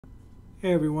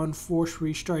Hey everyone, Force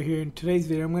Restart here. In today's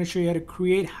video, I'm going to show you how to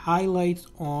create highlights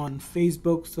on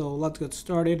Facebook. So let's get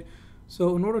started.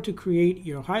 So in order to create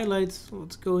your highlights,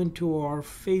 let's go into our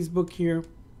Facebook here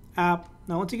app.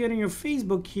 Now once you get in your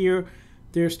Facebook here,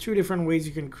 there's two different ways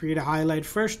you can create a highlight.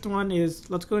 First one is,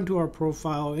 let's go into our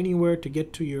profile anywhere to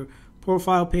get to your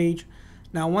profile page.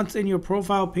 Now once in your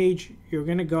profile page, you're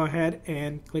going to go ahead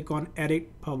and click on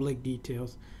Edit Public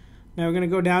Details. Now we're going to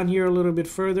go down here a little bit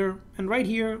further, and right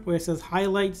here where it says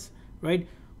highlights, right,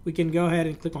 we can go ahead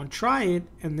and click on try it,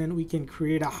 and then we can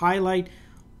create a highlight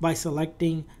by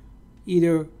selecting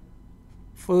either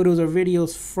photos or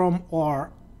videos from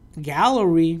our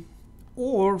gallery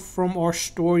or from our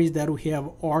stories that we have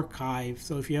archived.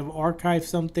 So if you have archived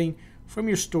something from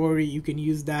your story, you can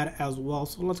use that as well.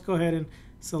 So let's go ahead and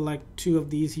select two of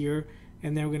these here,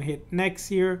 and then we're going to hit next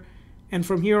here. And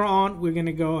from here on, we're going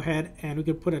to go ahead and we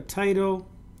can put a title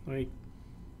like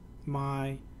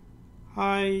my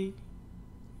highlight,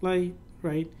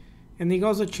 right? And you can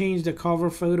also change the cover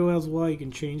photo as well. You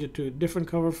can change it to a different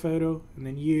cover photo and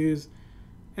then use.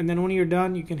 And then when you're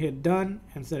done, you can hit done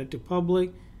and set it to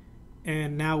public.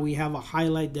 And now we have a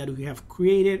highlight that we have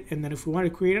created. And then if we want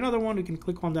to create another one, we can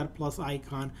click on that plus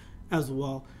icon as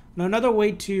well. Now another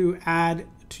way to add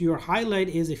to your highlight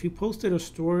is if you posted a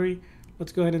story.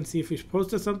 Let's go ahead and see if you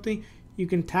posted something. You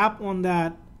can tap on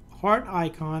that heart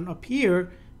icon up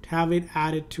here to have it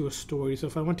added to a story. So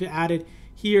if I want to add it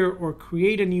here or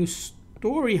create a new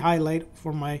story highlight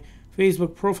for my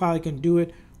Facebook profile, I can do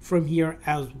it from here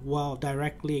as well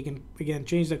directly. I can again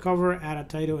change the cover, add a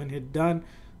title, and hit done.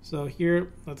 So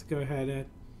here, let's go ahead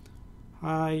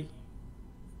and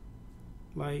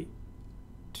highlight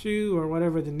 2 or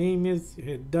whatever the name is,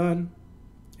 hit done,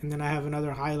 and then I have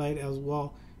another highlight as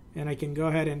well. And I can go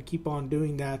ahead and keep on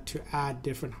doing that to add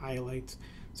different highlights.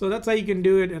 So that's how you can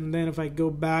do it. And then if I go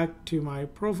back to my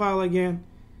profile again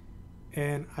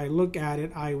and I look at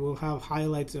it, I will have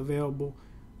highlights available.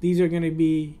 These are going to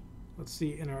be, let's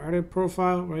see, in our edit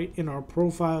profile, right? In our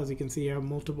profile, as you can see, I have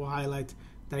multiple highlights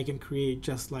that I can create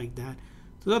just like that.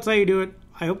 So that's how you do it.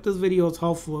 I hope this video is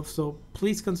helpful. If so,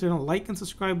 please consider the like and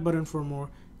subscribe button for more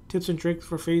tips and tricks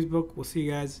for Facebook. We'll see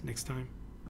you guys next time.